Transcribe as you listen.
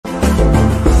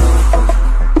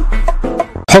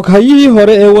xoghayihii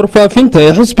hore ee warfaafinta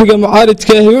ee xisbiga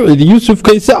mucaaridka ah Ucid Yuusuf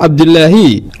Kayse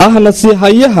Cabdilaahi ahna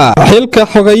siihayaha xilka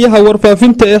xogayaha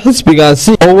warfaafinta ee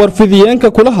xisbigaasi oo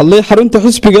warfidiyeenka kula hadlay xarunta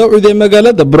xisbiga Ucid ee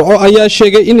magaalada Burco ayaa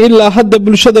sheegay in ilaa hadda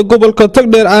bulshada gobolka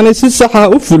Togdheer aanay si sax ah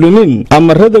u fulinin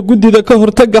amarada gudida ka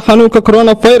hortagga xanuunka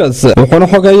coronavirus wuxuuna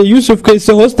xogaye Yuusuf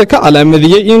Kayse hoosta ka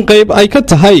calaamadiyay in qayb ay ka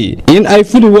tahay in ay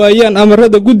fuli waayaan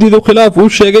amarada gudida khilaaf uu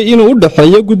sheegay inuu u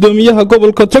dhaxeeyo gudoomiyaha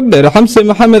gobolka Togdheer Xamse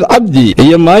Maxamed Cabdi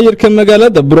iyo maayirka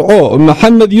magaalada Burco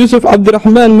Maxamed Yuusuf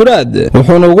Cabdiraxmaan Muraad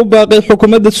wuxuuna ugu baaqay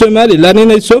xukuumadda Soomaaliland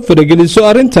inay soo farageliso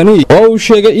arintani oo uu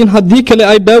sheegay in haddii kale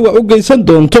ay dhaawac u geysan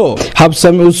doonto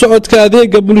habsami u socodka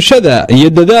adeega bulshada iyo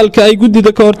dadaalka ay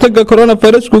gudida ka hortagga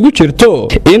coronavirus kugu jirto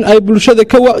in ay bulshada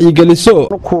ka wacyi geliso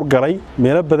kuur galay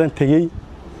meel badan tagay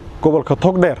gobolka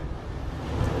Togdheer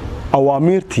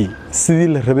awaamirtii sidii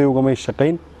la rabay uga may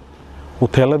shaqeyn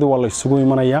hoteeladii waa la isugu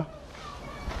imanayaa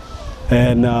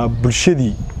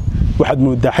bulshadii waxaad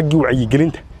moodaa xaggii wacyi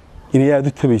gelinta inay aad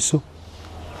u tabayso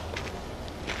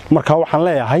marka waxaan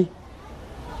leeyahay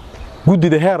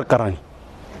gudida heer qaran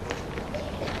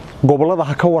gobolada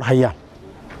ha ka war hayaan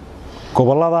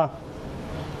gobolada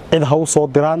cid ha u soo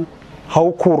diraan ha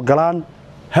u kuur galaan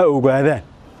ha ogaadaan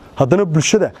haddana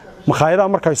bulshada makhaayadaha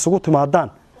markay isugu timaadaan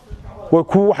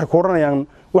waxay ku oranayaan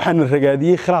waxaan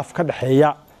ragaadiyay khilaaf ka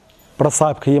dhaxeeya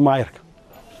barsaabka iyo maayirka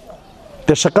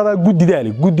shaqada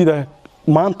gudida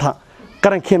maanta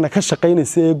qarankeena ka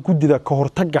shaqeynaysa ee gudida ka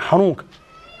hortagga xanuunka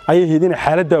ay heedina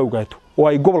xaaladda ogaato oo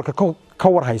ay gobolka ka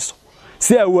war hayso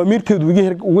si awaamirteedu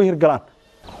uga hirgalaan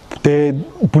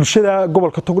bulshada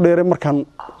gobolka Togdheer markaan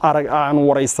aan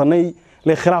wareysanay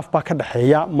le khilaaf baa ka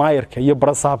dhaxeeya maayirka iyo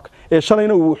barsaabka ee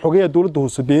shalayna uu xogeeya dawladda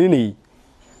hoose beeninayay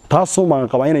taasoo maan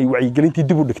qaba inay wacyi gelintii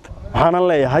dib u dhigto waxaan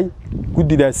leeyahay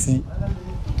gudidaasi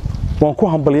waan ku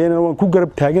hambalyeynaa waan ku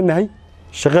garab taaganahay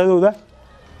shaqadooda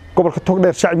gobolka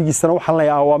Togdheer shacbigiisana waxaan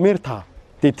leeyahay awaamirta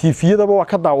TV-yadaba waa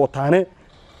ka daawataane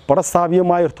barsaab iyo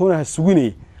maayirtoona ha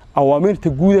suginay awaamirta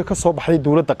guud ee ka soo baxday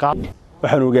dawladda qaad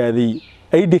waxaan ogaaday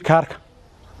ID card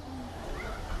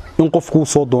in qofku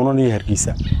soo doonanayo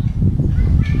Hargeysa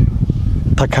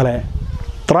ta kale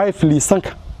drive license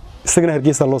isagana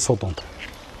Hargeysa loo soo doonto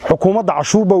xukuumadda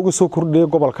cashuur baa uga soo kordhiyay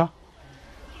gobolka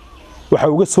waxa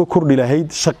uga soo kordhi lahayd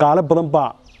shaqaale badan baa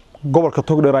gobolka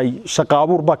Togdheer ay shaqo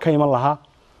abuur baa ka iman lahaa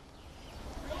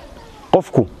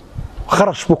qofku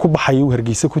kharash buu ku baxay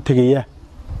Hargeysa ku tagaya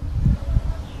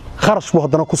kharash buu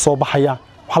hadana ku soo baxaya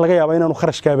waxa laga yaabaa inaanu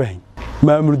kharash ka baahin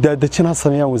maamul daadajin ha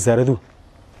sameeyaan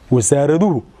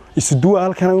wasaaraduhu isuduwa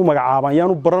halkan ay magacaabaan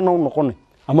yaanu barano noqon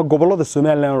ama gobolada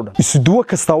Soomaaliland oo dhan isuduwa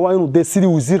kasta waa inuu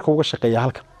sidii wasiirka uga shaqeeya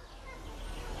halkan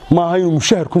ma aha inuu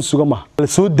mushahar kun suga ma la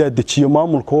soo daadajiyo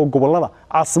maamulka oo gobolada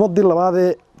caasimadii labaad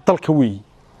ee dalka weey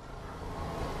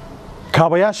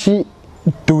kaabayaashii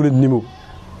dawladnimo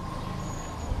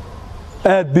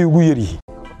aad bay ugu yar yihiin